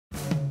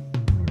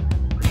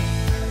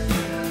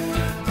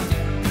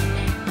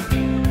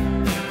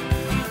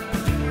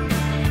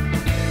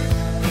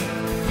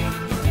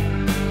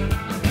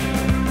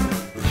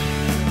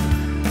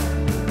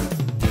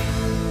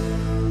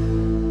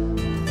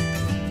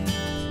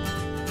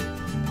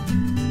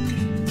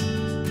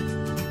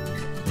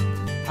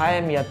Hi,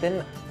 I'm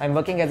Yatin. I'm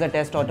working as a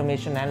test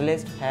automation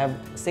analyst, have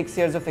 6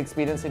 years of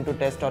experience into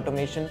test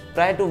automation.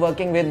 Prior to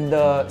working with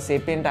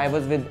Sapient, I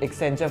was with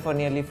Accenture for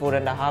nearly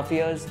 4.5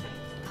 years.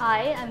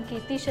 Hi, I'm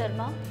Kirti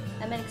Sharma.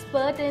 I'm an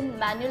expert in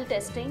manual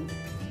testing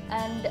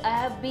and I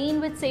have been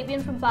with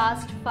Sapient from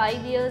past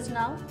 5 years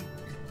now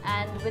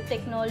and with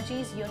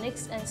technologies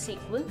Unix and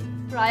SQL.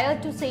 Prior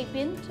to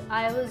Sapient,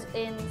 I was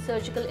in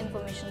surgical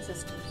information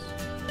systems.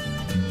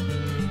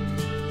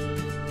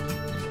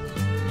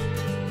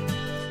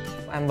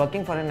 I'm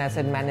working for an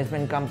asset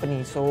management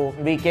company, so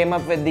we came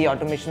up with the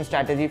automation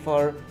strategy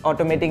for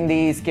automating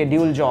the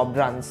scheduled job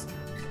runs.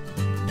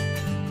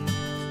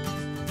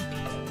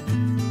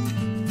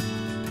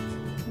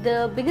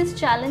 The biggest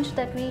challenge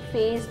that we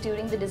face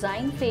during the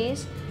design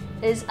phase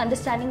is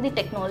understanding the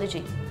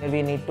technology.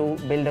 We need to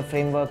build a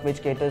framework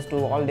which caters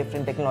to all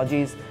different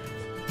technologies.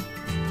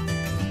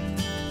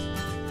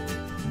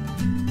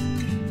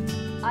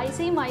 I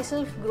see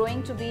myself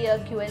growing to be a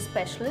QA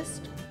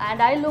specialist and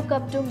I look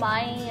up to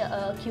my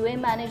QA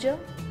manager.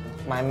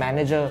 My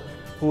manager,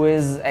 who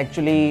is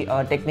actually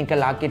a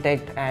technical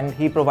architect, and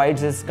he provides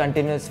his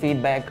continuous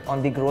feedback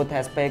on the growth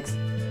aspects.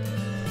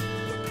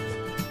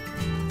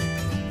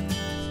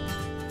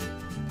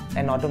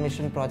 An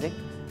automation project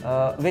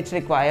which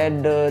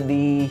required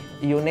the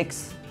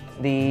Unix,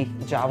 the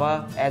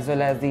Java, as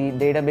well as the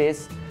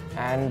database,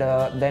 and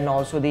then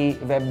also the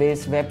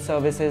web-based web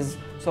services.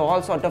 So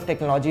all sort of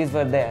technologies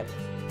were there.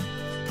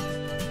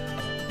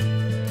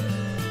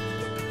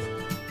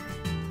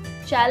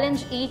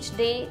 Challenge each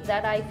day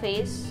that I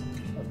face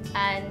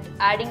and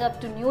adding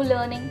up to new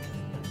learning.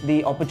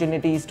 The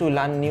opportunities to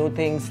learn new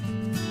things.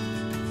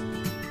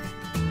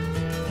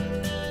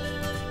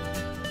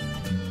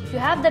 If you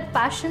have that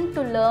passion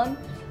to learn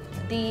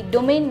the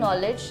domain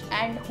knowledge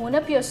and hone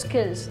up your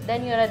skills,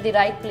 then you're at the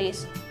right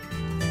place.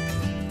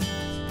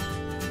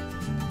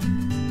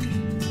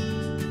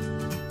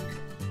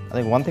 I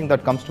think one thing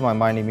that comes to my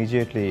mind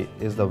immediately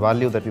is the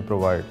value that we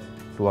provide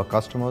to our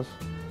customers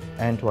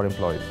and to our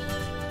employees.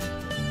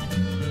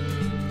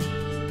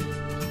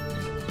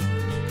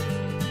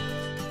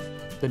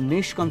 The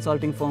niche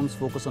consulting firms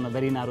focus on a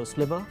very narrow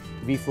sliver.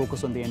 We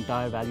focus on the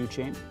entire value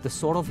chain. The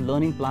sort of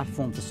learning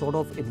platform, the sort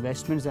of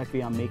investments that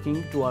we are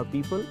making to our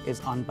people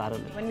is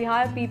unparalleled. When we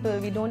hire people,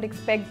 we don't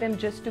expect them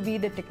just to be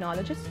the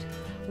technologist.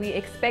 We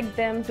expect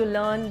them to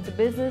learn the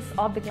business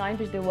of the client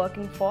which they're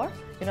working for,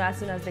 as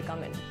soon as they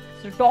come in.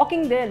 So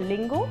talking their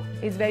lingo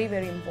is very,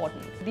 very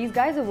important. These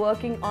guys are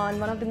working on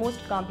one of the most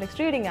complex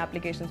trading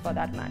applications for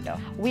that matter.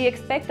 We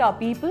expect our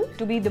people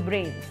to be the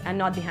brains and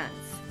not the hands.